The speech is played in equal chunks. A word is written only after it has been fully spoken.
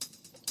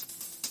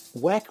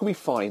Where can we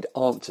find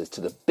answers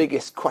to the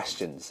biggest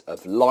questions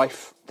of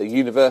life, the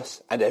universe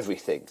and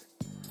everything?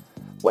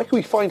 Where can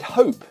we find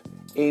hope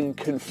in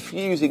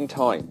confusing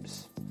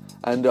times?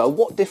 And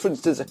what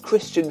difference does a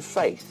Christian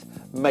faith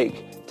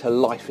make to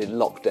life in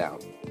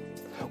lockdown?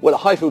 Well,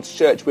 at Highfields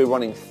Church we're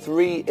running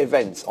 3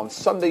 events on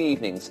Sunday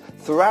evenings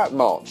throughout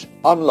March.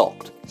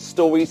 Unlocked,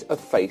 Stories of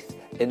Faith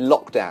in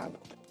Lockdown.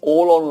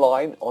 All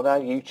online on our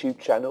YouTube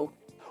channel,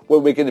 where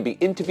we're going to be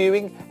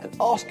interviewing and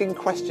asking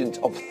questions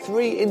of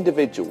 3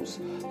 individuals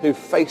who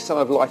face some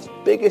of life's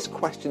biggest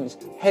questions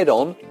head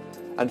on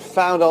and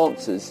found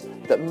answers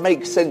that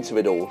make sense of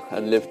it all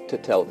and live to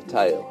tell the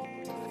tale.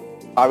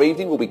 Our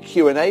evening will be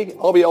Q&A.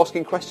 I'll be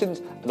asking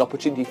questions, an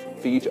opportunity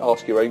for you to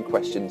ask your own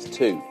questions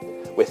too.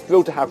 We're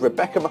thrilled to have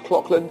Rebecca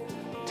McLaughlin,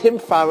 Tim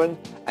Farron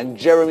and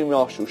Jeremy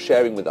Marshall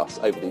sharing with us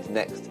over these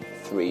next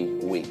 3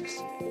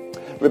 weeks.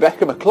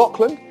 Rebecca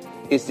McLaughlin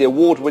is the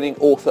award-winning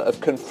author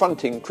of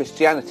Confronting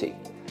Christianity,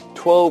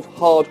 12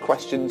 Hard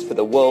Questions for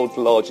the World's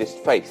Largest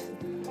Faith.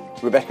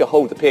 Rebecca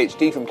holds a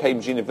PhD from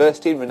Cambridge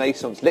University in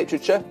Renaissance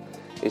Literature,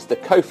 is the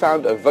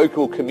co-founder of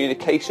Vocal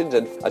Communications,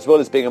 and as well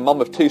as being a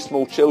mum of 2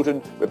 small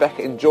children,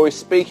 Rebecca enjoys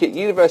speaking at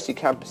university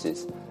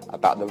campuses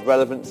about the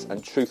relevance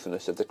and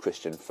truthfulness of the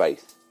Christian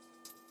faith.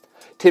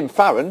 Tim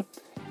Farron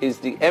is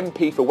the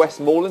MP for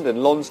Westmoreland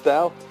and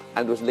Lonsdale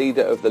and was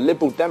leader of the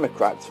Liberal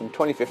Democrats from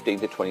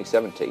 2015 to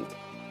 2017.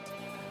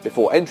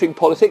 Before entering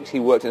politics, he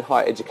worked in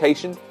higher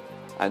education,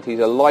 and he's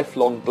a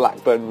lifelong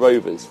Blackburn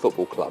Rovers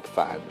football club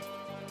fan.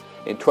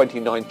 In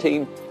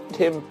 2019,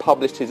 Tim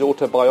published his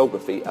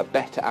autobiography, A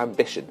Better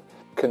Ambition,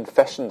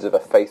 Confessions of a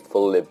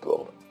Faithful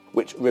Liberal,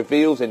 which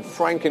reveals in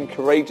frank and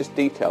courageous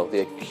detail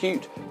the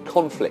acute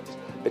conflict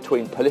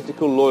between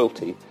political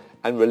loyalty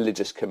and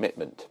religious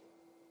commitment.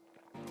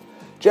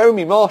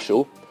 Jeremy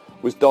Marshall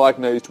was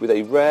diagnosed with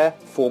a rare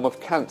form of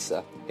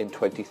cancer in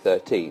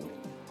 2013,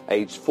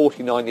 aged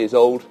 49 years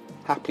old,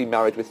 happily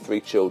married with 3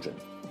 children.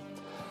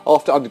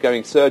 After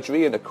undergoing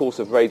surgery and a course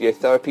of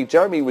radiotherapy,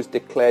 Jeremy was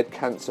declared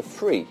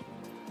cancer-free.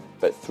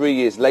 But 3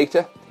 years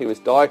later, he was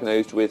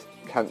diagnosed with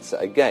cancer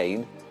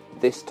again,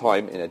 this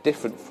time in a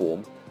different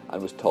form,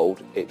 and was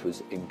told it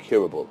was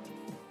incurable.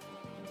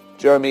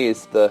 Jeremy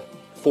is the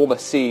former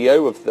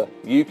CEO of the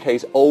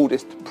UK's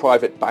oldest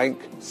private bank,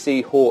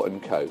 C. Hoare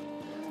 & Co.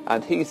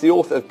 And he's the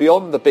author of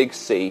Beyond the Big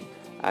C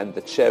and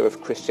the chair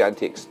of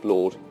Christianity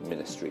Explored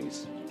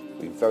Ministries.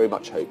 We very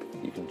much hope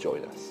you can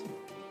join us.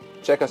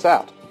 Check us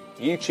out,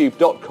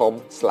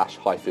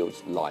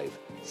 youtube.com/Highfields Live,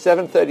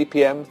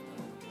 7:30pm,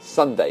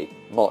 Sunday,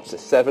 March the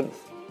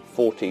 7th,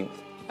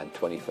 14th and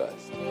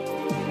 21st.